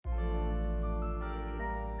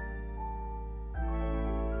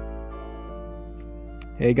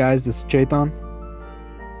Hey guys, this is Chetan,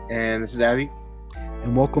 And this is Abhi.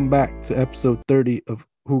 and welcome back to episode 30 of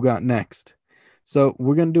Who Got Next. So,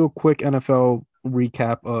 we're going to do a quick NFL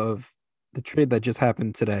recap of the trade that just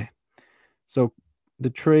happened today. So,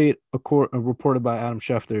 the trade reported by Adam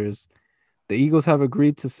Schefter is the Eagles have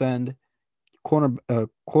agreed to send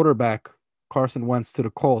quarterback Carson Wentz to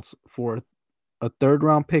the Colts for a third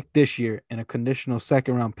round pick this year and a conditional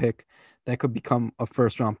second round pick that could become a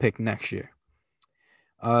first round pick next year.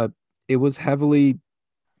 It was heavily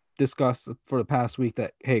discussed for the past week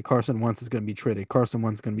that hey, Carson Wentz is going to be traded. Carson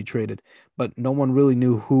Wentz is going to be traded, but no one really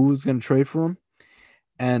knew who was going to trade for him.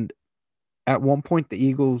 And at one point, the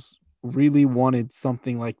Eagles really wanted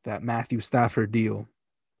something like that Matthew Stafford deal,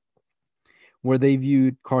 where they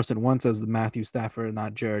viewed Carson Wentz as the Matthew Stafford and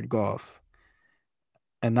not Jared Goff,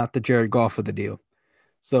 and not the Jared Goff of the deal.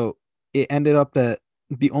 So it ended up that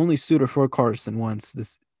the only suitor for Carson Wentz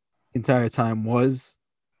this entire time was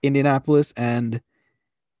Indianapolis, and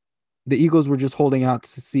the Eagles were just holding out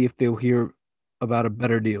to see if they'll hear about a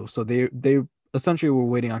better deal. So they essentially were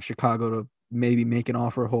waiting on Chicago to maybe make an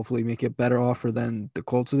offer, hopefully make a better offer than the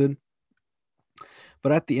Colts did.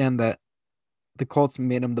 But at the end, that the Colts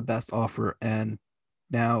made him the best offer, and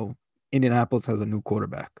now Indianapolis has a new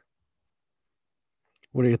quarterback.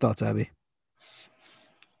 What are your thoughts, Abby?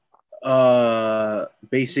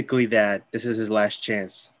 Basically that this is his last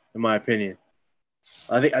chance, in my opinion.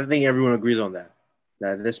 I think everyone agrees on that.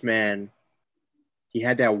 That this man, he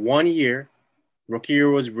had that 1 year. Rookie year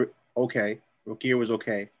was okay. Rookie year was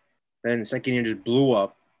okay. Then the second year just blew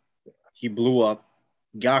up. He blew up.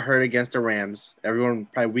 Got hurt against the Rams. Everyone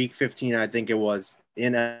probably week 15, I think it was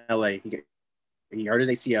in LA. He hurt his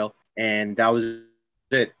ACL, and that was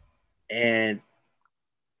it. And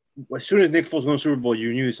as soon as Nick Foles won the Super Bowl,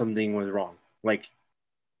 you knew something was wrong. Like,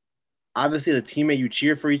 obviously, the teammate, you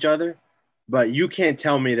cheer for each other, but you can't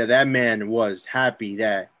tell me that that man was happy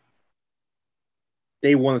that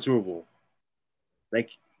they won the Super Bowl. Like,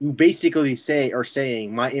 you basically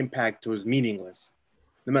saying my impact was meaningless,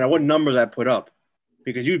 no matter what numbers I put up,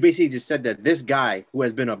 because you basically just said that this guy who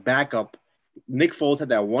has been a backup, Nick Foles had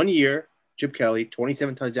that 1 year, Chip Kelly,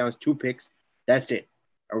 27 touchdowns, 2 picks. That's it.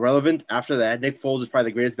 Irrelevant after that. Nick Foles is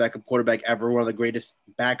probably the greatest backup quarterback ever, one of the greatest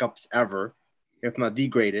backups ever, if not the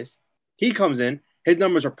greatest. He comes in. His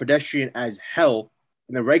numbers are pedestrian as hell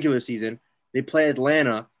in the regular season. They play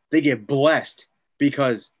Atlanta. They get blessed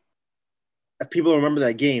because if people remember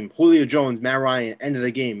that game, Julio Jones, Matt Ryan, end of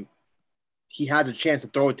the game, he has a chance to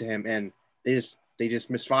throw it to him, and they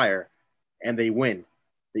just misfire, and they win.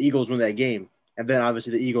 The Eagles win that game, and then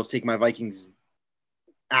obviously the Eagles take my Vikings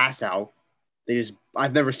ass out.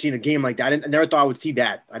 I've never seen a game like that. I never thought I would see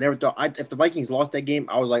that. I never thought if the Vikings lost that game,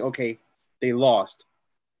 I was like, okay, they lost,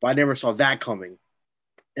 but I never saw that coming.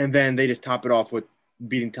 And then they just top it off with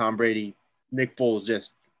beating Tom Brady. Nick Foles,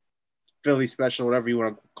 just Philly special, whatever you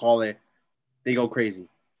want to call it. They go crazy.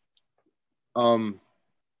 Um,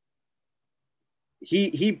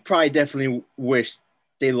 he probably definitely wished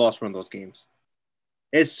they lost one of those games.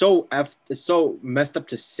 It's so messed up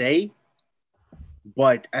to say,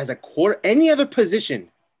 but as a quarter, any other position,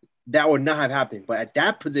 that would not have happened. But at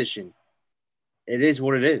that position, it is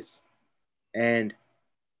what it is, and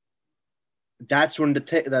that's when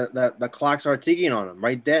the clock started ticking on them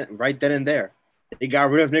right then and there. They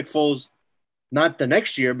got rid of Nick Foles, not the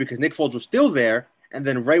next year because Nick Foles was still there, and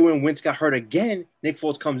then right when Wentz got hurt again, Nick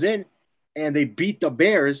Foles comes in, and they beat the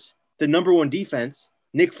Bears, the number one defense.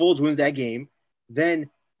 Nick Foles wins that game.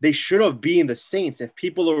 Then they should have beaten the Saints. If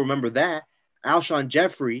people will remember that, Alshon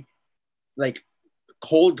Jeffrey, like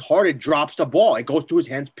cold-hearted, drops the ball. It goes to his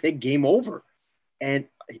hands, pick, game over. And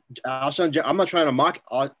I'm not trying to mock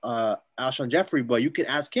Alshon Jeffrey, but you can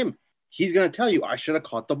ask him. He's gonna tell you I should have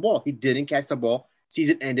caught the ball. He didn't catch the ball.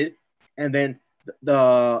 Season ended, and then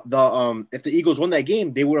if the Eagles won that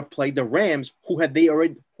game, they would have played the Rams, who they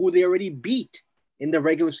already beat in the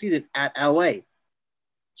regular season at LA.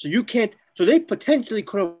 So you can't. So they potentially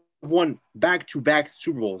could have won back-to-back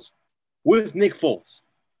Super Bowls with Nick Foles.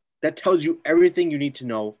 That tells you everything you need to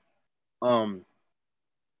know.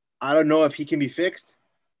 I don't know if he can be fixed.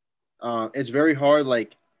 It's very hard.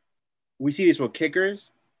 Like, we see this with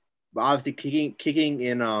kickers, but obviously kicking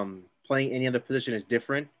in playing any other position is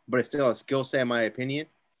different, but it's still a skill set in my opinion.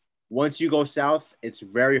 Once you go south, it's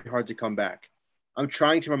very hard to come back. I'm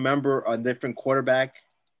trying to remember a different quarterback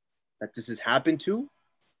that this has happened to,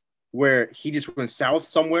 where he just went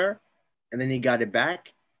south somewhere and then he got it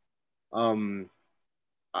back. No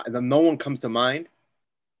one comes to mind.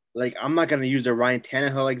 Like, I'm not going to use the Ryan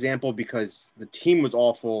Tannehill example because the team was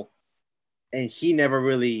awful and he never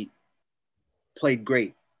really played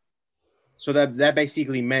great. So that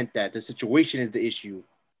basically meant that the situation is the issue,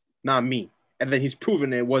 not me. And then he's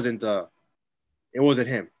proven it wasn't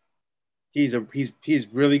him. He's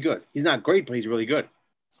really good. He's not great, but he's really good.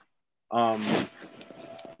 Um,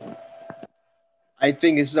 I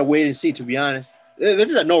think this is a wait and see. To be honest, this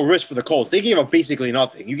is a no risk for the Colts. They gave up basically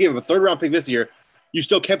nothing. You gave up a third round pick this year. You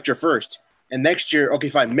still kept your first. And next year, okay,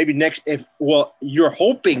 fine. Maybe you're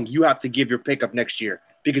hoping you have to give your pick up next year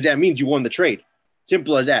because that means you won the trade.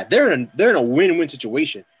 Simple as that. They're in a win-win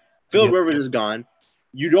situation. Phil Rivers is gone.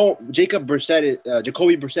 Jacoby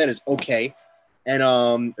Brissett is okay.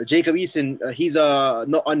 And Jacob Eason, he's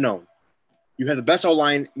no unknown. You have the best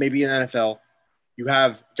O-line maybe in the NFL. You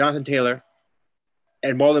have Jonathan Taylor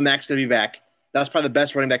and Marlon Mack's going to be back. That's probably the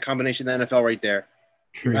best running back combination in the NFL right there.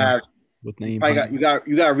 True. You have with name. you got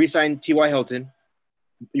to re-sign T.Y. Hilton.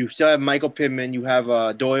 You still have Michael Pittman. You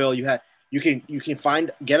have Doyle. You can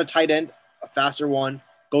get a tight end, a faster one.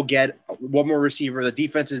 Go get one more receiver. The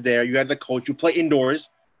defense is there. You have the coach. You play indoors.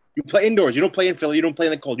 You don't play in Philly. You don't play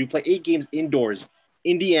in the cold. You play 8 games indoors.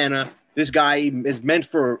 Indiana. This guy is meant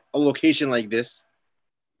for a location like this.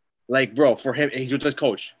 Like, bro, for him, he's with his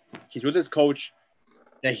coach. He's with his coach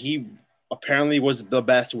that he apparently was the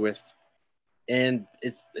best with. And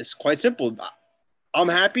it's quite simple. I'm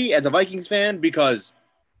happy as a Vikings fan because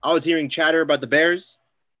I was hearing chatter about the Bears,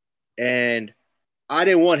 and I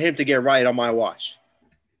didn't want him to get right on my watch.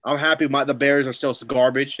 I'm happy the Bears are still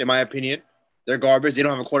garbage, in my opinion. They're garbage. They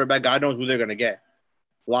don't have a quarterback. God knows who they're going to get.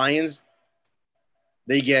 Lions,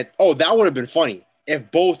 that would have been funny if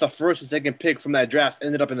both the first and second pick from that draft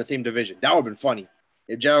ended up in the same division. That would have been funny.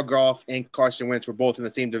 If Jared Goff and Carson Wentz were both in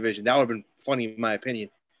the same division, that would have been funny in my opinion.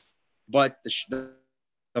 But the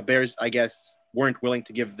Bears, I guess, weren't willing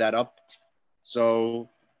to give that up. So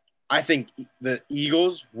I think the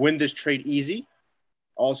Eagles win this trade easy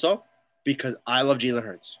also because I love Jalen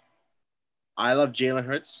Hurts. I loved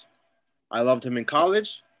him in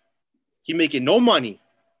college. He making no money.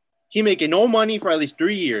 For at least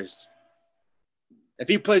 3 years. If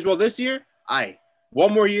he plays well this year,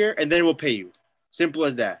 one more year, and then we'll pay you. Simple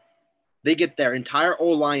as that. They get their entire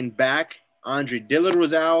O-line back. Andre Dillard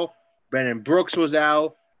was out. Brandon Brooks was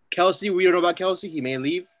out. Kelsey, we don't know about Kelsey. He may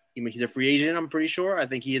leave. He's a free agent, I'm pretty sure. I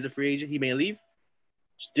think he is a free agent. He may leave.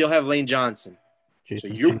 Still have Lane Johnson. So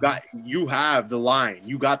you have the line.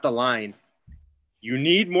 You got the line. You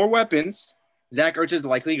need more weapons. Zach Ertz is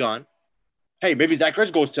likely gone. Hey, maybe Zach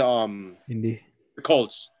Ertz goes to Indy. The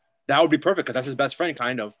Colts. That would be perfect because that's his best friend,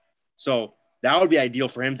 kind of. So that would be ideal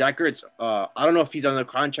for him. Zach Ertz, I don't know if he's on the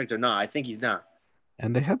contract or not. I think he's not.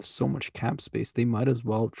 And they have so much cap space. They might as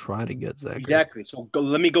well try to get Zach Ertz. Exactly. So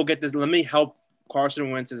let me go get this. Let me help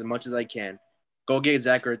Carson Wentz as much as I can. Go get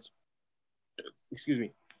Zach Ertz. Excuse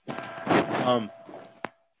me.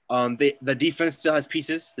 The defense still has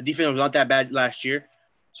pieces. The defense was not that bad last year.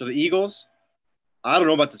 So the Eagles, I don't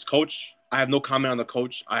know about this coach. I have no comment on the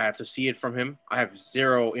coach. I have to see it from him. I have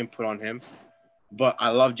zero input on him. But I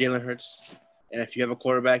love Jalen Hurts. And if you have a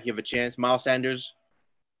quarterback, you have a chance. Miles Sanders,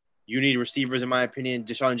 you need receivers, in my opinion.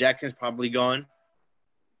 Deshaun Jackson's probably gone.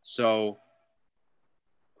 So,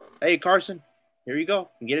 hey, Carson, here you go.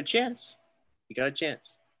 You get a chance. You got a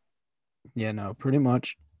chance. Yeah, no, pretty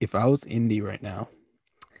much. If I was Indy right now,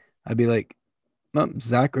 I'd be like, no,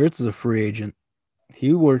 Zach Ertz is a free agent.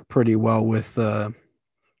 He worked pretty well with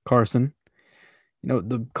Carson.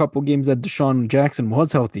 The couple games that Deshaun Jackson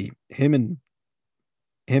was healthy, him and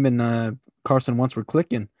Carson Wentz were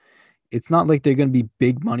clicking. It's not like they're going to be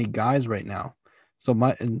big money guys right now. So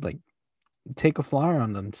take a flyer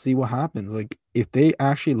on them, see what happens. Like if they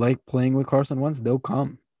actually like playing with Carson Wentz, they'll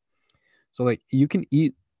come. So they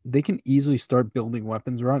can easily start building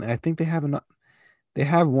weapons around. And I think they have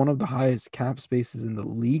one of the highest cap spaces in the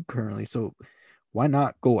league currently. So why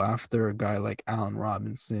not go after a guy like Allen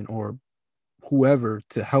Robinson or whoever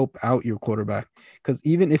to help out your quarterback? Because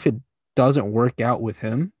even if it doesn't work out with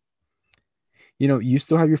him, you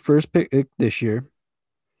still have your first pick this year.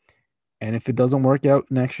 And if it doesn't work out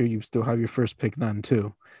next year, you still have your first pick then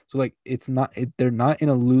too. So they're not in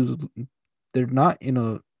a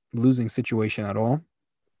losing situation at all.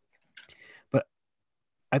 But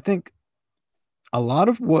I think a lot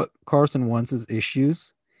of what Carson Wentz's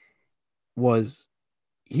issues was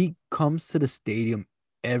he comes to the stadium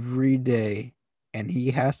every day and he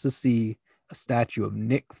has to see a statue of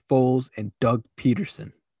Nick Foles and Doug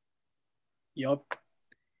Peterson. Yup.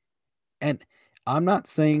 And I'm not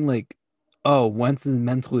saying Wentz is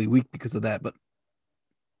mentally weak because of that, but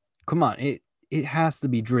come on, it has to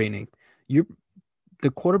be draining.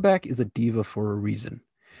 The quarterback is a diva for a reason.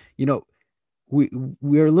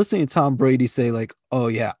 We are listening to Tom Brady say oh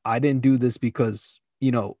yeah, I didn't do this because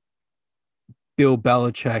Bill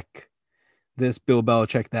Belichick this, Bill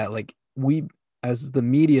Belichick that. Like we, as the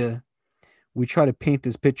media, we try to paint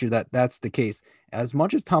this picture that that's the case. As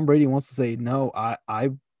much as Tom Brady wants to say, no, I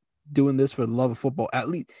doing this for the love of football, at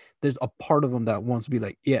least there's a part of him that wants to be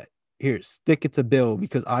like, yeah, here, stick it to Bill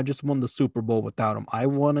because I just won the Super Bowl without him. I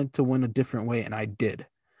wanted to win a different way, and I did.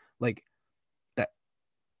 Like that,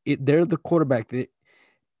 they're the quarterback.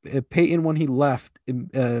 Peyton, when he left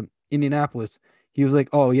Indianapolis, he was like,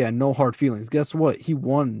 oh, yeah, no hard feelings. Guess what? He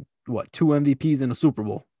won, what, 2 MVPs in a Super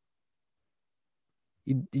Bowl.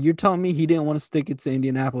 You're telling me he didn't want to stick it to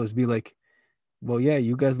Indianapolis, be like, well, yeah,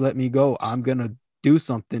 you guys let me go. I'm going to do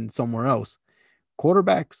something somewhere else.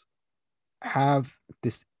 Quarterbacks have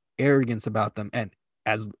this arrogance about them. And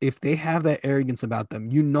as if they have that arrogance about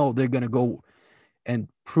them, you know they're going to go and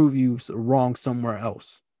prove you wrong somewhere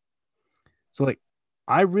else. So, like,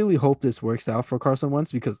 I really hope this works out for Carson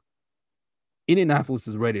Wentz because Indianapolis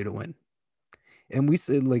is ready to win. And we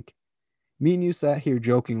said, like, me and you sat here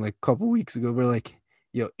joking like a couple weeks ago. We're like,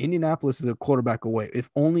 yo, Indianapolis is a quarterback away. If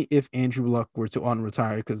only if Andrew Luck were to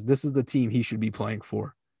unretire, because this is the team he should be playing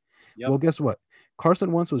for. Yep. Well, guess what?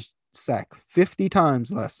 Carson Wentz was sacked 50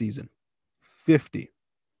 times last season. 50.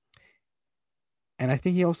 And I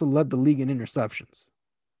think he also led the league in interceptions.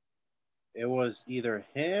 It was either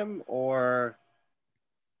him or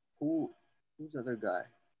who's the other guy?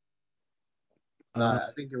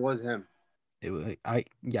 I think it was him. I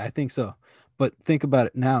think so. But think about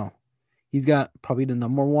it now. He's got probably the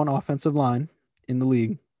number one offensive line in the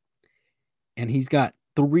league, and he's got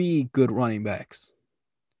 3 good running backs.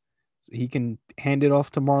 So he can hand it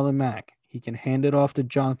off to Marlon Mack. He can hand it off to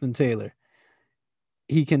Jonathan Taylor.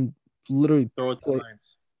 He can literally Throw it to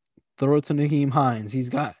Hines. Throw it to Naheem Hines. He's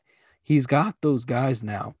got those guys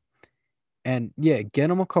now. And yeah, get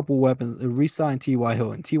him a couple weapons. Resign T.Y.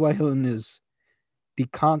 Hilton. T.Y. Hilton is the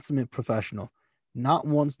consummate professional. Not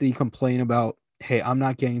once did he complain about, hey, I'm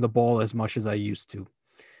not getting the ball as much as I used to.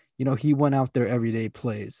 You know, he went out there every day,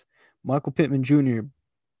 plays. Michael Pittman Jr.,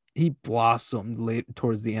 he blossomed late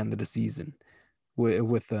towards the end of the season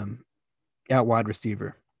with them at wide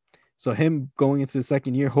receiver. So him going into the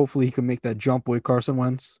second year, hopefully he can make that jump with Carson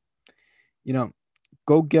Wentz. You know,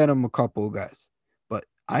 go get him a couple of guys. But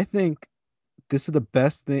I think this is the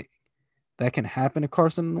best thing that can happen to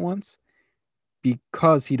Carson Wentz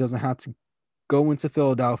because he doesn't have to go into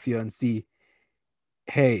Philadelphia and see,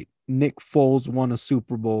 hey, Nick Foles won a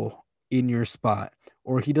Super Bowl in your spot.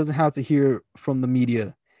 Or he doesn't have to hear from the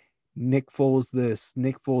media, Nick Foles this,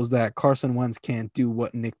 Nick Foles that. Carson Wentz can't do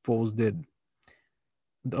what Nick Foles did.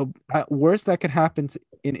 The worst that could happen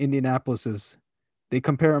in Indianapolis is they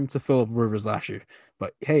compare him to Philip Rivers last year.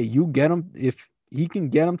 But hey, you get him, if he can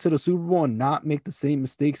get him to the Super Bowl and not make the same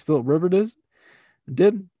mistakes Philip Rivers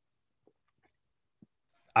did,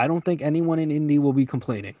 I don't think anyone in Indy will be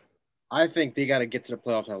complaining. I think they got to get to the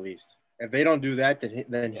playoffs at least. If they don't do that,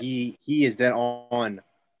 then he is then on.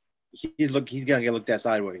 He's gonna get looked at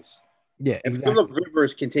sideways. Yeah, if exactly. Philip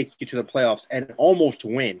Rivers can take you to the playoffs and almost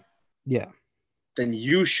win, yeah, then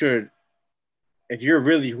you should. If you're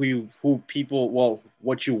really who people, well,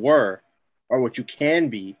 what you were or what you can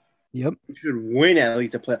be, yep, you should win at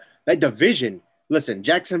least a play. That division. Listen,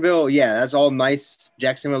 Jacksonville, yeah, that's all nice.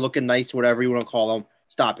 Jacksonville looking nice, whatever you want to call them.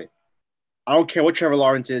 Stop it. I don't care what Trevor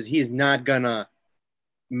Lawrence is. He's not gonna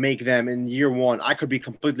make them in year one. I could be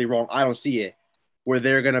completely wrong. I don't see it where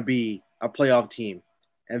they're gonna be a playoff team.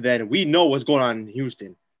 And then we know what's going on in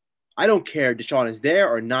Houston. I don't care if Deshaun is there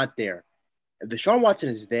or not there. If Deshaun Watson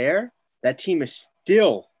is there, that team is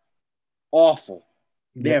still awful.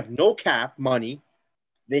 They have no cap money.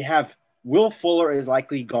 They have Will Fuller is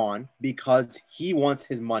likely gone because he wants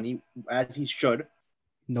his money as he should.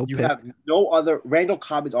 No you pick. have no other. Randall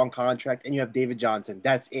Cobb is on contract, and you have David Johnson.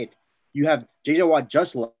 That's it. You have J.J. Watt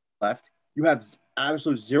just left. You have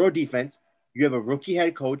absolute zero defense. You have a rookie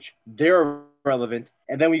head coach. They're irrelevant.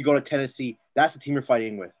 And then we go to Tennessee. That's the team you're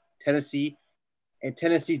fighting with. Tennessee. And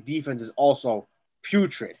Tennessee's defense is also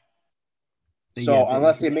putrid. So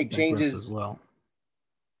unless they make changes as well.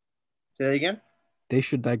 Say that again? They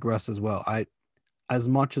should digress as well. As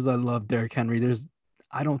much as I love Derrick Henry,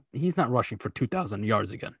 he's not rushing for 2,000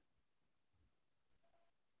 yards again.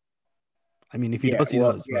 I mean, if he does, he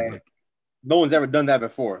does. Yeah. But no one's ever done that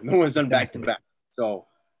before. No one's done back-to-back. So,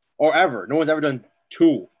 or ever. No one's ever done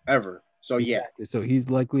 2 ever. So, yeah. So he's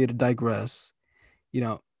likely to digress. You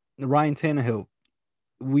know, Ryan Tannehill,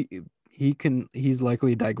 he's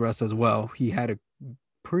likely to digress as well. He had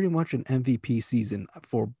pretty much an MVP season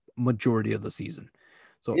for majority of the season.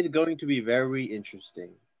 So it's going to be very interesting.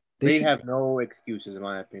 They have no excuses, in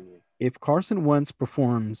my opinion. If Carson Wentz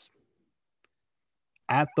performs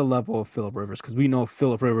at the level of Phillip Rivers, because we know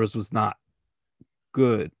Phillip Rivers was not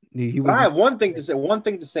good. He But was I have not. one thing to say. One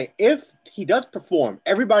thing to say. If he does perform,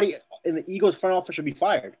 everybody in the Eagles front office should be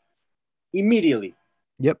fired immediately.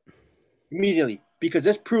 Yep. Immediately, because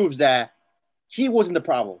this proves that he wasn't the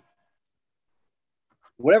problem.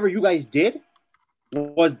 Whatever you guys did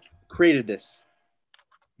was created this.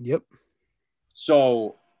 Yep.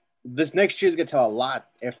 So this next year is gonna tell a lot.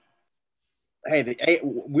 If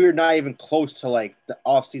we're not even close to like the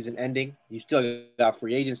offseason ending, you still got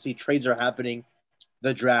free agency, trades are happening,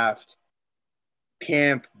 the draft,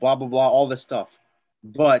 camp, blah blah blah, all this stuff.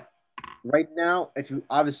 But right now, if you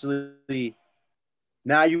obviously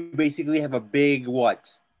now you basically have a big what?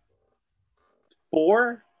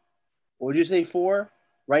 4? What would you say 4?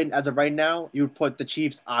 Right as of right now, you would put the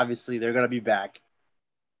Chiefs. Obviously, they're gonna be back.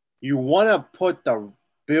 You want to put the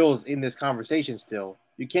Bills in this conversation still.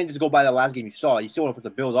 You can't just go by the last game you saw. You still want to put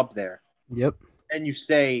the Bills up there. Yep. And you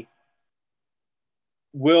say,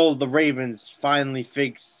 will the Ravens finally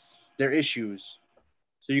fix their issues?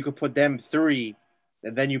 So you could put them 3,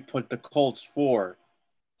 and then you put the Colts 4.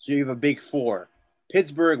 So you have a big 4.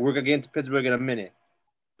 Pittsburgh, we're gonna get into Pittsburgh in a minute,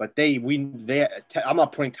 but I'm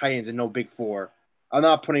not putting Titans in no big 4. I'm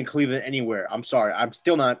not putting Cleveland anywhere. I'm sorry. I'm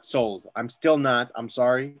still not sold. I'm still not. I'm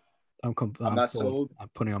sorry. I'm not sold. I'm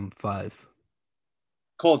putting on 5.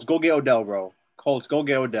 Colts, go get Odell, bro. Colts, go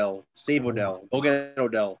get Odell. Save Odell. Go get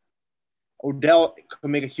Odell. Odell could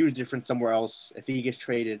make a huge difference somewhere else if he gets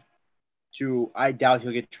traded to. I doubt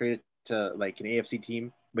he'll get traded to like an AFC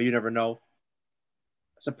team, but you never know.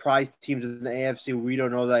 Surprise teams in the AFC, we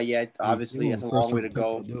don't know that yet. Obviously, that's a long way to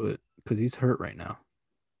go. Do it because he's hurt right now.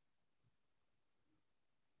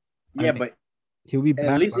 Yeah, but he'll be back.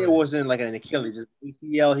 At least it wasn't like an Achilles. It's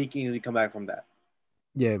ACL, he can easily come back from that.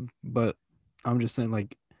 Yeah, but I'm just saying,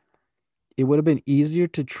 like, it would have been easier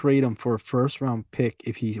to trade him for a first-round pick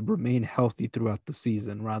if he remained healthy throughout the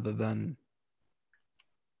season rather than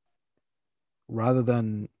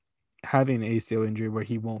having an ACL injury where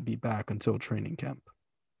he won't be back until training camp.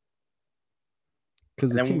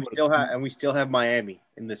 Because we still have Miami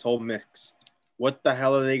in this whole mix. What the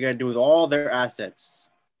hell are they going to do with all their assets?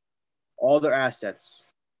 All their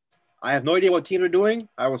assets. I have no idea what team they're doing.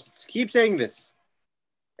 I will keep saying this.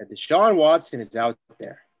 And Deshaun Watson is out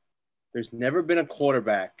there. There's never been a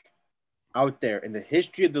quarterback out there in the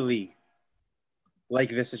history of the league like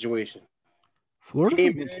this situation.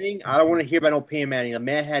 Peyton Manning, I don't want to hear about no Peyton Manning. The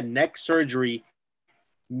man had neck surgery.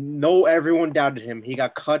 No, everyone doubted him. He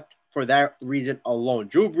got cut for that reason alone.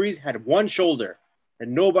 Drew Brees had one shoulder,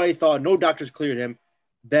 and nobody thought, no doctors cleared him.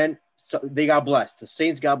 Then they got blessed. The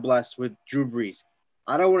Saints got blessed with Drew Brees.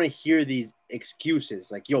 I don't want to hear these excuses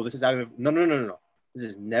like, yo, this is out of no. This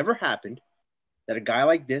has never happened that a guy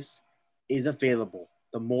like this is available.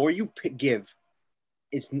 The more you give,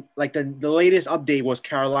 it's like the latest update was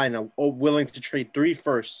Carolina willing to trade 3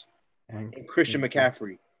 firsts and Christian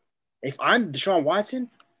McCaffrey. If I'm Deshaun Watson,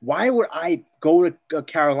 why would I go to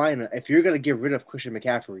Carolina if you're going to get rid of Christian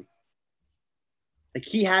McCaffrey? Like,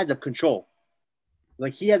 he has the control.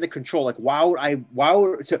 Like, so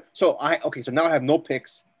now I have no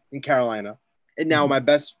picks in Carolina, and now my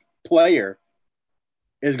best player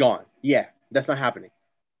is gone. Yeah, that's not happening.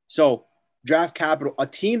 So draft capital, a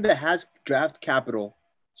team that has draft capital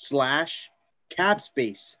 / cap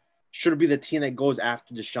space should be the team that goes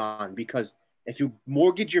after Deshaun, because if you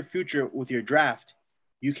mortgage your future with your draft,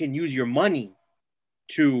 you can use your money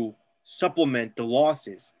to supplement the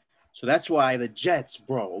losses. So that's why the Jets,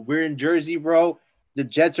 bro, we're in Jersey, bro. The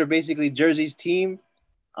Jets are basically Jersey's team.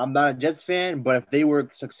 I'm not a Jets fan, but if they were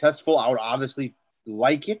successful, I would obviously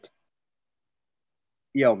like it.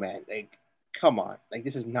 Yo, man, like, come on. Like,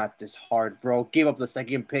 this is not this hard, bro. Give up the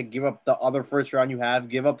second pick. Give up the other first round you have.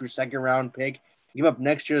 Give up your second round pick. Give up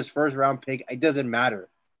next year's first round pick. It doesn't matter.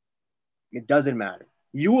 It doesn't matter.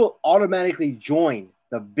 You will automatically join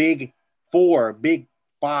the big 4, big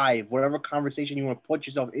 5, whatever conversation you want to put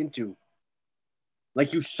yourself into.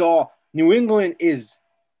 Like you saw, New England is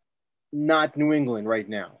not New England right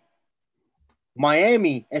now.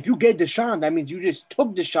 Miami, if you get Deshaun, that means you just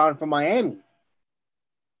took Deshaun from Miami.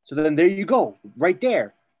 So then there you go, right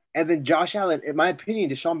there. And then Josh Allen, in my opinion,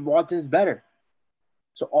 Deshaun Watson is better.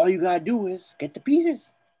 So all you got to do is get the pieces.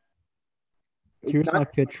 Here's my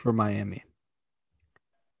pitch for Miami.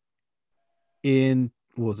 In,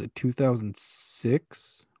 was it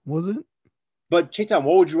 2006? Was it? But Chetan,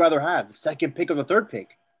 what would you rather have? The second pick or the third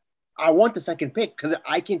pick? I want the second pick because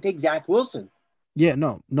I can take Zach Wilson. Yeah,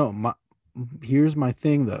 no. Here's my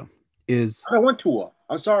thing, though, is I don't want Tua.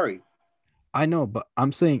 I'm sorry. I know, but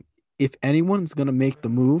I'm saying if anyone's gonna make the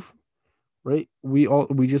move, right? We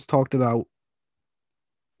just talked about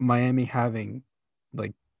Miami having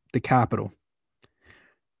like the capital.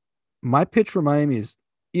 My pitch for Miami is,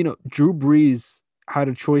 Drew Brees had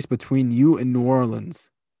a choice between you and New Orleans,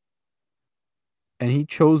 and he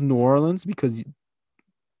chose New Orleans because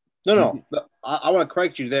No. I want to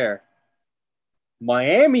correct you there.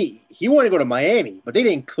 Miami, he wanted to go to Miami, but they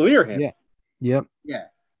didn't clear him. yeah, yep. Yeah.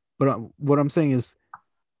 But what I'm saying is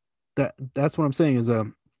that's what I'm saying is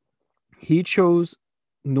he chose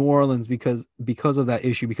New Orleans because of that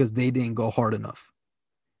issue because they didn't go hard enough.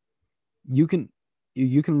 You can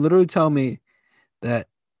literally tell me that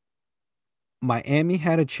Miami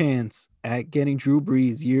had a chance at getting Drew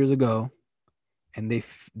Brees years ago, and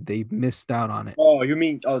they missed out on it. Oh, you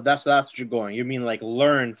mean that's what you're going. You mean like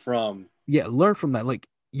learn from? Yeah, learn from that. Like,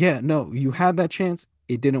 yeah, no, you had that chance.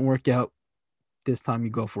 It didn't work out. This time you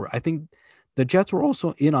go for it. I think the Jets were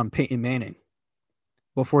also in on Peyton Manning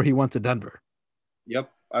before he went to Denver.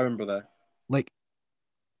 Yep, I remember that. Like,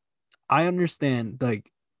 I understand,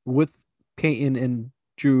 like, with Peyton and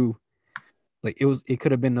Drew, like it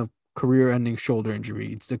could have been a career-ending shoulder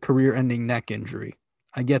injury. It's a career-ending neck injury.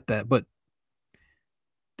 I get that, but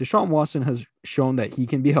Deshaun Watson has shown that he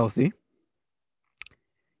can be healthy.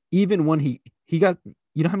 Even when he got,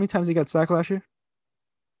 how many times he got sacked last year?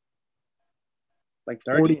 Like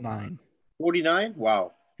 30? 49. 49?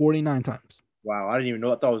 Wow. 49 times. Wow, I didn't even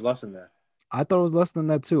know. I thought it was less than that. I thought it was less than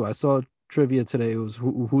that too. I saw trivia today. It was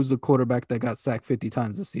who's the quarterback that got sacked 50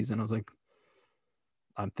 times this season. I was like,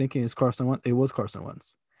 I'm thinking it's Carson Wentz. It was Carson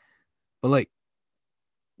Wentz. But like,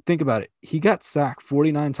 think about it. He got sacked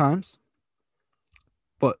 49 times,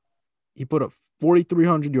 but he put up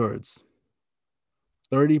 4,300 yards,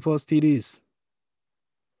 30 plus TDs.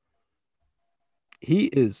 He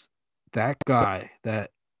is that guy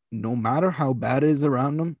that no matter how bad it is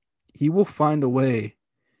around him, he will find a way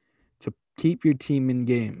to keep your team in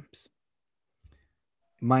games.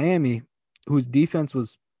 Miami, whose defense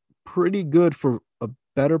was pretty good for a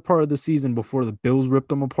better part of the season before the Bills ripped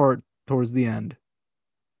them apart towards the end.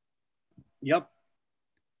 Yep.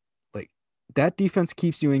 Like, that defense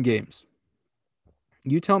keeps you in games.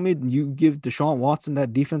 You tell me you give Deshaun Watson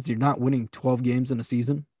that defense, you're not winning 12 games in a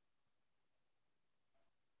season?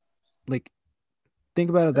 Like, think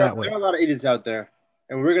about it that way. There are a lot of idiots out there,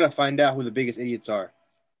 and we're going to find out who the biggest idiots are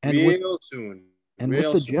real soon. And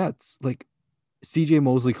with the Jets, like, CJ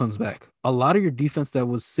Mosley comes back. A lot of your defense that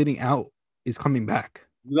was sitting out is coming back.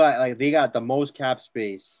 They got the most cap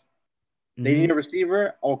space. They need a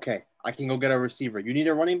receiver. Okay, I can go get a receiver. You need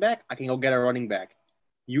a running back. I can go get a running back.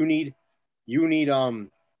 You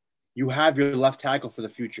have your left tackle for the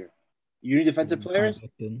future. You need defensive players.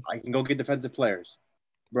 I can go get defensive players,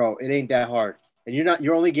 bro. It ain't that hard. And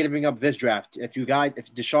you're only giving up this draft. If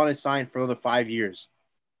Deshaun is signed for another 5 years,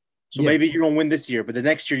 so maybe you don't win this year, but the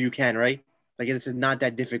next year you can, right? Like, this is not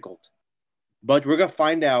that difficult. But we're gonna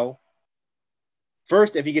find out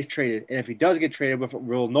first if he gets traded, and if he does get traded,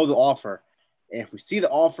 we'll know the offer. And if we see the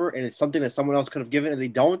offer and it's something that someone else could have given, and they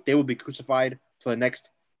don't, they will be crucified for the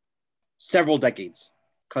next several decades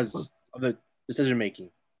because of the decision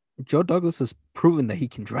making. Joe Douglas has proven that he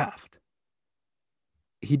can draft.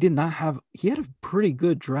 He had a pretty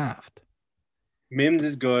good draft. Mims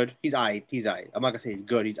is good. He's aight. I'm not gonna say he's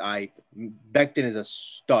good. He's aight. Becton is a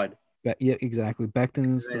stud. Yeah, exactly.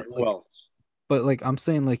 Becton is who else? But like I'm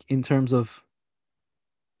saying, like in terms of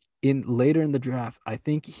later in the draft, I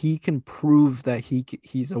think he can prove that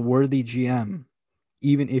he's a worthy GM,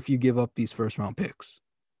 even if you give up these first round picks.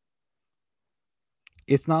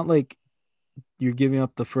 It's not like you're giving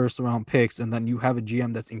up the first round picks and then you have a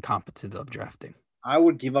GM that's incompetent of drafting. I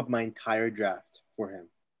would give up my entire draft for him.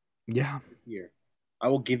 Yeah. Here. I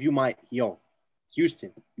will give you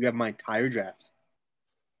Houston, you have my entire draft.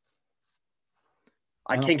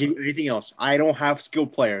 I can't give you anything else. I don't have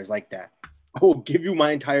skilled players like that. I will give you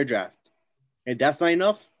my entire draft. If that's not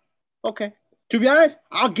enough, okay. To be honest,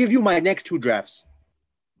 I'll give you my next 2 drafts.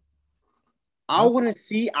 I want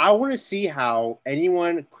to see how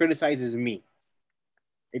anyone criticizes me.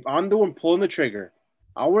 If I'm the one pulling the trigger,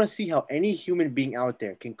 I want to see how any human being out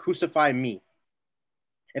there can crucify me.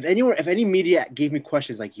 If any media gave me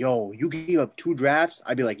questions like, yo, you gave up 2 drafts,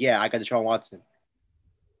 I'd be like, yeah, I got Deshaun Watson.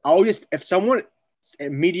 If someone,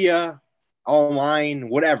 media, online,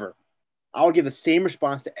 whatever, I'll give the same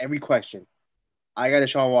response to every question. I got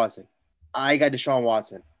Deshaun Watson. I got Deshaun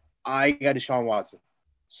Watson. I got Deshaun Watson.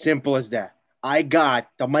 Simple as that. I got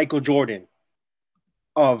the Michael Jordan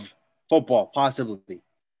of football, possibly.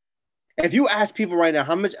 If you ask people right now,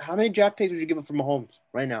 how many draft picks would you give up for Mahomes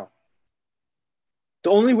right now?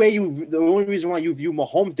 The only reason why you view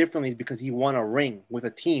Mahomes differently is because he won a ring with a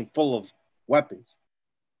team full of weapons.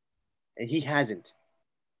 And he hasn't.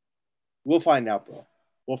 We'll find out, bro.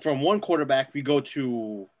 Well, from one quarterback, we go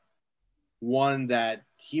to one that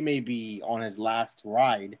he may be on his last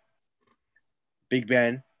ride. Big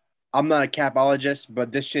Ben. I'm not a capologist,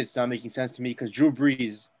 but this shit's not making sense to me because Drew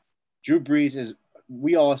Brees is.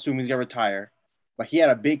 We all assume he's gonna retire, but he had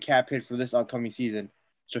a big cap hit for this upcoming season,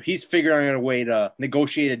 so he's figuring out a way to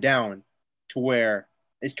negotiate it down to where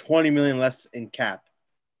it's 20 million less in cap,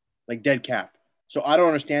 like dead cap. So I don't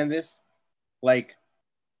understand this. Like,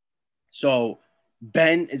 so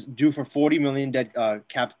Ben is due for 40 million dead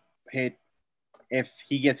cap hit. If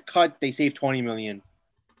he gets cut, they save 20 million.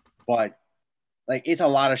 But like, it's a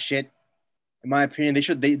lot of shit. In my opinion, they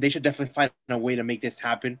should definitely find a way to make this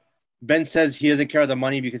happen. Ben says he doesn't care about the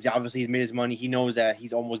money because obviously he's made his money. He knows that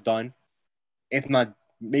he's almost done, if not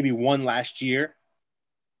maybe one last year.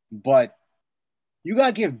 But you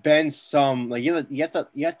gotta give Ben some like you have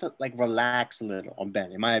to like relax a little on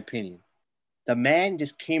Ben, in my opinion. The man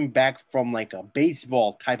just came back from like a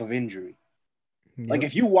baseball type of injury. Like Yep.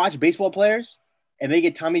 if you watch baseball players and they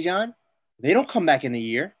get Tommy John, they don't come back in a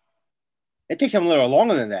year. It takes them a little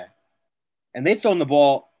longer than that. And they've thrown the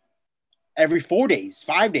ball every 4 days,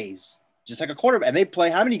 5 days, just like a quarterback. And they play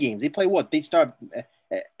how many games? They play what? They start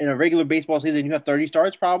in a regular baseball season. You have 30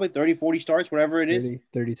 starts, probably 30, 40 starts, whatever it is. 30,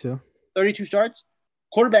 32. 32 starts.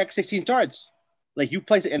 Quarterback, 16 starts. Like you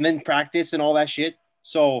play and then practice and all that shit.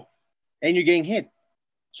 So, and you're getting hit.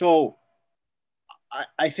 So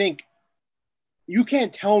I think you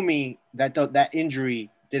can't tell me that that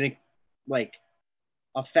injury didn't like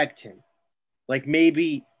affect him. Like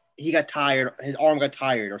maybe he got tired, his arm got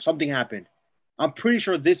tired, or something happened. I'm pretty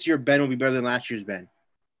sure this year Ben will be better than last year's Ben.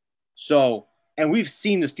 So, and we've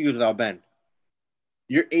seen the Steelers without Ben.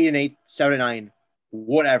 You're 8-8, 7-9,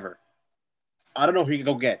 whatever. I don't know who you can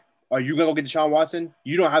go get. Are you gonna go get Deshaun Watson?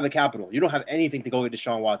 You don't have the capital. You don't have anything to go get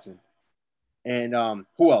Deshaun Watson. And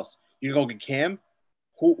who else? You can go get Cam.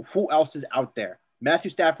 Who else is out there?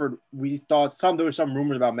 Matthew Stafford. We thought there were some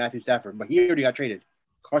rumors about Matthew Stafford, but he already got traded.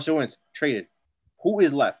 Carson Wentz traded. Who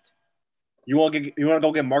is left? You want to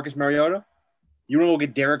go get Marcus Mariota? You want to go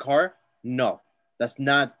get Derek Carr? No, that's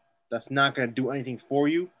not going to do anything for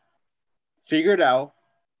you. Figure it out.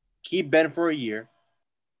 Keep Ben for a year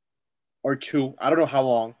or two. I don't know how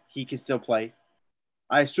long he can still play.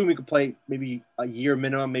 I assume he could play maybe a year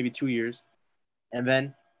minimum, maybe 2 years, and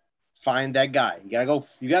then find that guy. You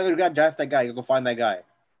gotta draft that guy. You gotta go find that guy.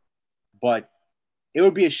 But it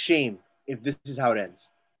would be a shame if this is how it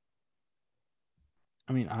ends.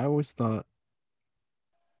 I mean, I always thought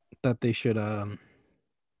that they should. I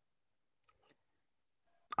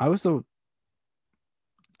was so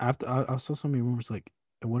after I saw so many rumors like,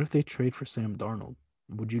 what if they trade for Sam Darnold?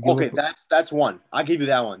 Would you give Okay, up? that's one. I'll give you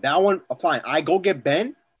that one. That one, fine. I go get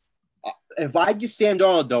Ben. If I get Sam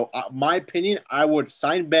Darnold, though, my opinion, I would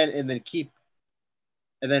sign Ben and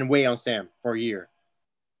then wait on Sam for a year.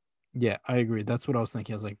 Yeah, I agree. That's what I was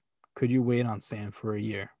thinking. I was like, could you wait on Sam for a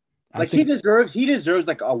year? I Like think he deserves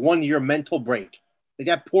like a 1 year mental break. Like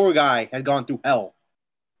that poor guy has gone through hell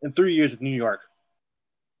in 3 years with New York.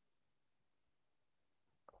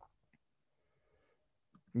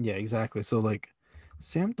 yeah, exactly. So like,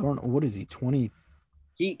 Sam Darnold, what is he? 20,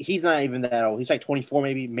 He's not even that old. He's like 24,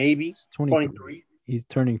 maybe he's 23. 23. He's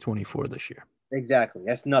turning 24 this year. Exactly.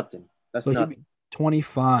 That's nothing. That's So he'll nothing. be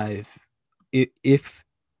 25 if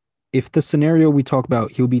the scenario we talk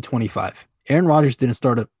about, he'll be 25. Aaron Rodgers didn't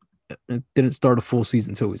start a full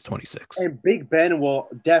season until he was 26. And Big Ben will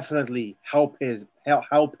definitely help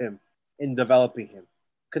him in developing him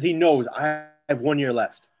because he knows I have 1 year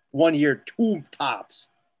left. 1 year, two tops.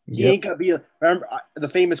 He Yep. ain't gonna be. Remember the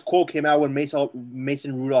famous quote came out when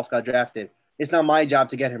Mason Rudolph got drafted. It's not my job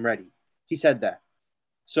to get him ready. He said that.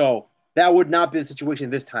 So that would not be the situation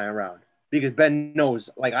this time around because Ben knows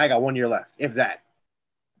like I got 1 year left, if that.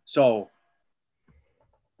 So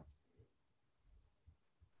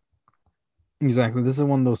Exactly. This is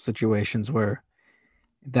one of those situations where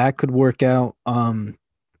that could work out. Other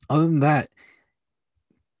than that,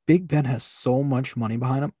 Big Ben has so much money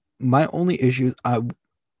behind him. My only issue is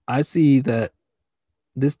I see that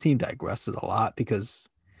this team digresses a lot because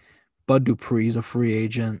Bud Dupree's a free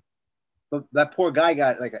agent. but that poor guy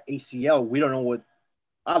got like an ACL. We don't know what.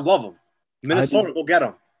 I love him. I Minnesota, go get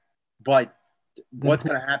him. But then what's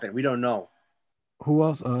gonna happen? We don't know. who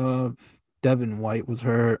else? Devin White was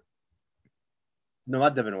hurt. No,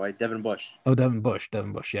 not Devin White. Devin Bush. Oh, Devin Bush.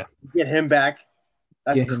 Devin Bush. Yeah, Get him back.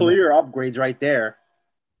 That's get him back. clear upgrades right there.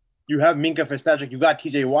 You have Minka Fitzpatrick. You got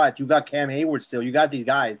TJ Watt. You got Cam Hayward still. You got these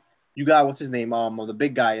guys. You got what's his name? The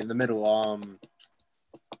big guy in the middle.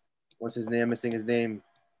 What's his name? I'm missing his name.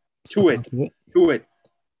 To Stephon it. Tuitt. To it.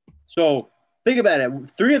 So Think about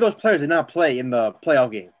it. 3 of those players did not play in the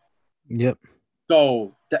playoff game. Yep.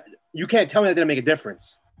 So you can't tell me that didn't make a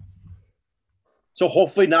difference. So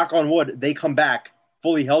hopefully, knock on wood, they come back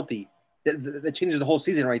fully healthy. That changes the whole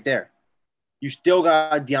season right there. You still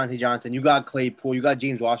got Deontay Johnson. You got Claypool. You got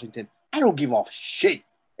James Washington. I don't give a shit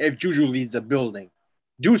if Juju leaves the building.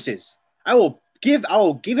 Deuces. I will give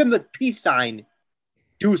him the peace sign.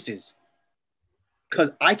 Deuces.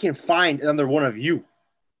 Because I can find another one of you.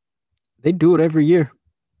 They do it every year.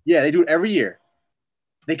 Yeah, they do it every year.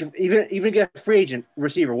 They can even get a free agent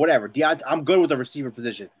receiver, whatever. I'm good with the receiver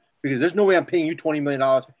position because there's no way I'm paying you $20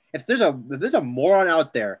 million. If there's a moron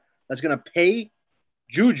out there that's gonna pay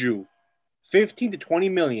Juju 15 to 20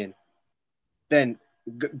 million, then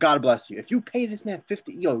God bless you. If you pay this man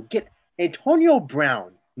 50, get Antonio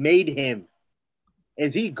Brown made him.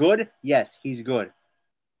 Is he good? Yes, he's good.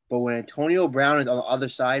 But when Antonio Brown is on the other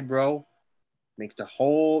side, bro, makes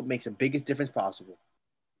the biggest difference possible.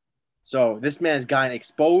 So this man's gotten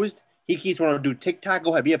exposed. He keeps wanting to do TikTok.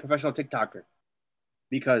 Go ahead, be a professional TikToker.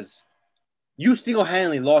 Because you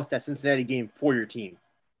single-handedly lost that Cincinnati game for your team.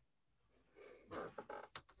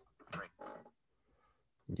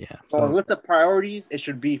 Yeah. So on the list of priorities, it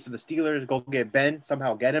should be for the Steelers, go get Ben,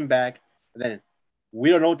 somehow get him back. And then we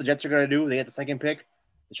don't know what the Jets are going to do. They get the second pick.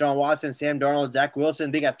 Deshaun Watson, Sam Darnold, Zach Wilson.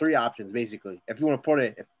 They got 3 options, basically. If you want to put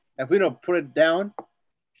it, if we don't put it down,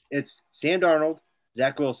 it's Sam Darnold,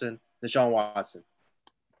 Zach Wilson, Deshaun Watson.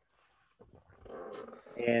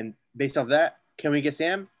 And based off that, can we get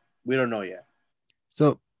Sam? We don't know yet.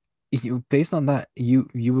 So, based on that, you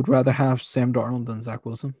would rather have Sam Darnold than Zach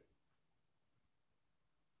Wilson?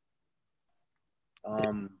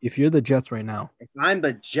 If you're the Jets right now. If I'm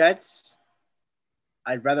the Jets,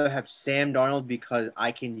 I'd rather have Sam Darnold because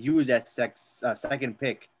I can use that second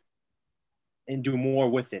pick and do more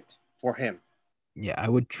with it for him. Yeah, I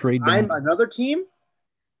would trade down. I'm another team.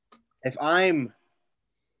 If I'm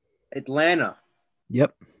Atlanta,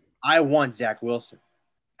 yep, I want Zach Wilson.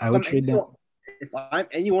 I would trade down. If I'm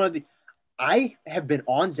any one of the, I have been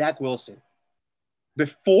on Zach Wilson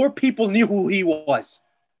before people knew who he was.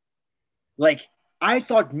 Like, I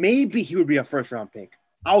thought maybe he would be a first-round pick.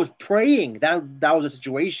 I was praying that was a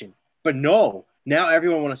situation. But no, now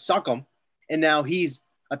everyone want to suck him, and now he's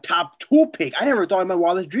a top 2 pick. I never thought in my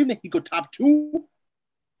wildest dream that he'd go top 2.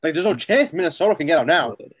 Like, there's no chance Minnesota can get him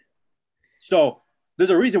now. So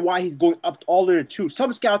there's a reason why he's going up all the way to 2.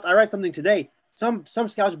 Some scouts, I read something today, some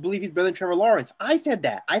scouts believe he's better than Trevor Lawrence. I said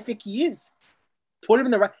that. I think he is. Put him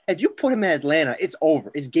in the right. If you put him in Atlanta, it's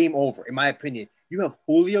over. It's game over, in my opinion. You have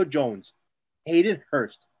Julio Jones, Hayden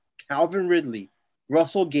Hurst, Calvin Ridley,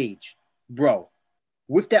 Russell Gage. Bro,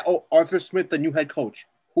 with that Arthur Smith, the new head coach,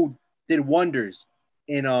 who did wonders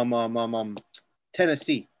in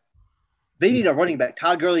Tennessee. They need a running back.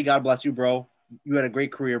 Todd Gurley, God bless you, bro. You had a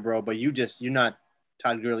great career, bro, but you're not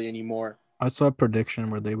Todd Gurley anymore. I saw a prediction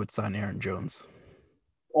where they would sign Aaron Jones.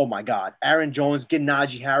 Oh my God, Aaron Jones, get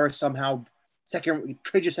Najee Harris somehow.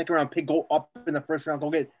 Trade your second round pick, go up in the first round, go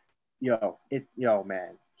get,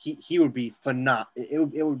 man, he would be phenomenal.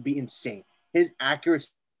 It would be insane. His accuracy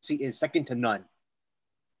is second to none.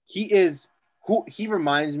 He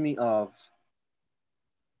reminds me of.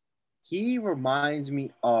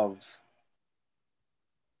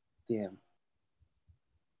 Damn.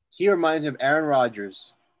 He reminds me of Aaron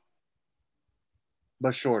Rodgers,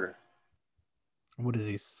 but shorter. What is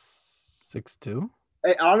he, 6'2"?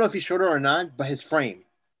 I don't know if he's shorter or not, but his frame.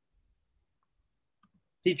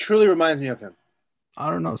 He truly reminds me of him. I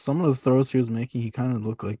don't know. Some of the throws he was making, he kind of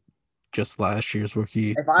looked like just last year's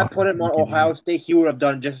rookie. If I put him on Ohio State, he would have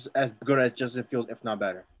done just as good as Justin Fields, if not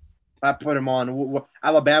better. If I put him on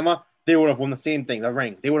Alabama, they would have won the same thing, the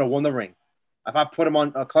ring. They would have won the ring. If I put him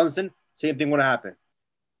on Clemson, same thing would have happened.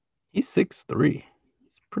 He's 6'3".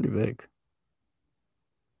 He's pretty big.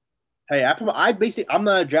 Hey, I'm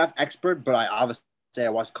not a draft expert, but I obviously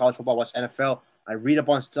watch college football, watch NFL. I read up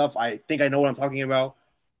on stuff. I think I know what I'm talking about.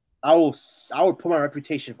 I would put my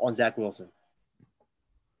reputation on Zach Wilson.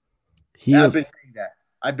 I've been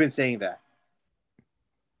saying that.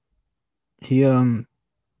 He I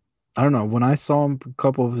don't know. When I saw him a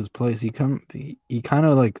couple of his plays, he kind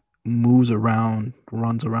of like moves around,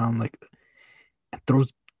 runs around, like and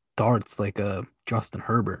throws darts like Justin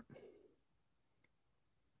Herbert.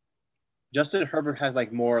 Justin Herbert has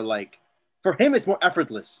like more like, for him it's more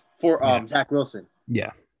effortless. For Zach Wilson,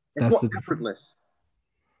 yeah, it's more effortless.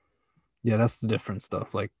 Yeah, that's the difference, though.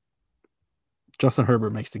 Like Justin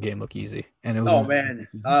Herbert makes the game look easy, and it was.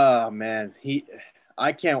 Man,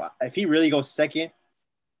 I can't. If he really goes second,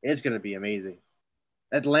 it's gonna be amazing.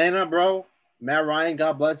 Atlanta, bro, Matt Ryan,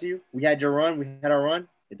 God bless you. We had your run. We had our run.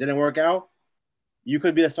 It didn't work out. You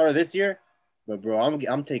could be the starter this year, but bro,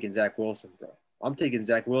 I'm taking Zach Wilson, bro. I'm taking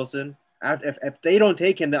Zach Wilson. If they don't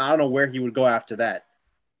take him, then I don't know where he would go after that.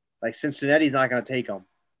 Like Cincinnati's not gonna take him.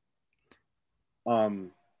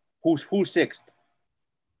 Who's sixth?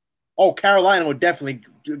 Oh, Carolina would definitely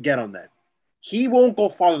get on that. He won't go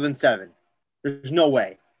farther than 7. There's no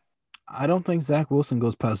way. I don't think Zach Wilson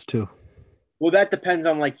goes past 2. Well, that depends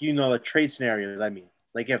on the trade scenarios. I mean,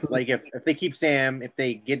 if they keep Sam, if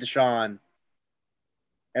they get Deshaun,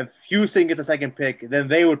 if Houston gets a second pick, then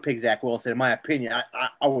they would pick Zach Wilson. In my opinion,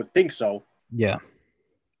 I would think so. Yeah.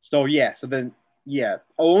 So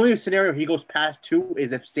only scenario he goes past 2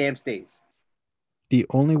 is if Sam stays. The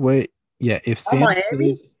only way, if Sam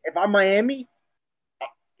stays. If I'm Miami,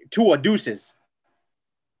 2 deuces.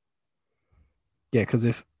 Yeah, because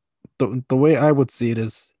if the way I would see it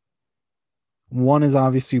is, 1 is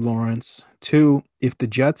obviously Lawrence. 2, if the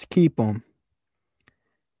Jets keep him.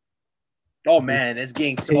 Oh man, it's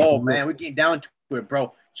getting we're getting down to it,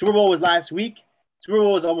 bro. Super Bowl was last week. Super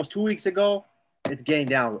Bowl was almost 2 weeks ago. It's getting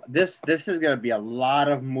down. This is gonna be a lot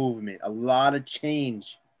of movement, a lot of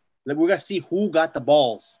change. We're gonna see who got the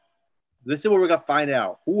balls. This is what we're gonna find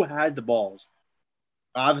out. Who has the balls?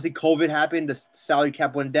 Obviously, COVID happened. The salary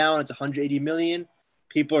cap went down. It's 180 million.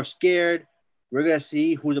 People are scared. We're gonna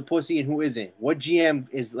see who's a pussy and who isn't. What GM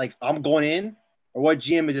is like, I'm going in, or what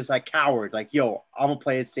GM is just like coward, like, yo, I'm gonna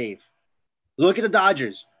play it safe. Look at the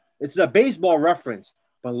Dodgers. It's a baseball reference,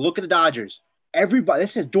 but look at the Dodgers. Everybody,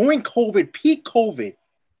 this is during COVID, peak COVID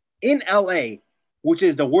in LA, which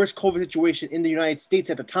is the worst COVID situation in the United States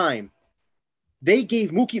at the time. They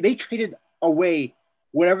gave Mookie, they traded away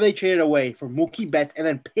whatever they traded away for Mookie Betts and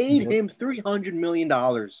then paid him $300 million.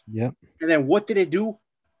 Yep. And then what did it do?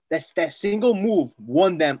 That single move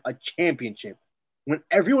won them a championship. When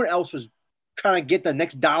everyone else was trying to get the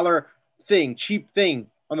next dollar thing, cheap thing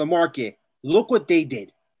on the market, look what they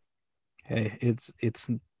did. Hey, it's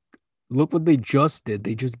look what they just did.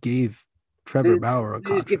 They just gave Trevor Bauer a contract.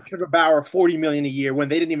 They just gave Trevor Bauer $40 million a year when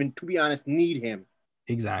they didn't even, to be honest, need him.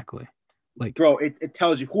 Exactly. Like, bro, it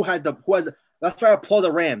tells you who has the. Let's try to applaud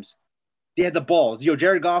the Rams. They had the balls. Yo,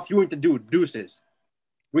 Jared Goff, you ain't the dude. Deuces.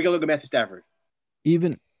 We can look at Matthew Stafford.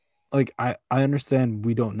 Even like I understand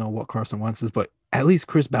we don't know what Carson Wentz is, but at least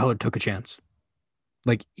Chris Ballard took a chance.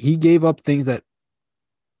 Like, he gave up things that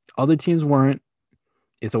other teams weren't.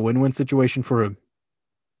 It's a win-win situation for him.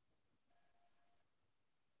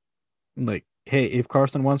 Like, hey, if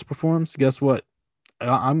Carson Wentz performs, guess what?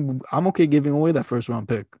 I'm okay giving away that first round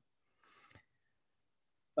pick.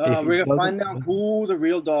 We're gonna find out who the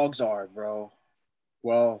real dogs are, bro.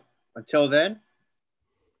 Well, until then,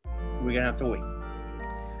 we're gonna have to wait.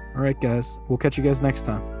 All right, guys. We'll catch you guys next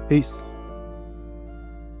time. Peace.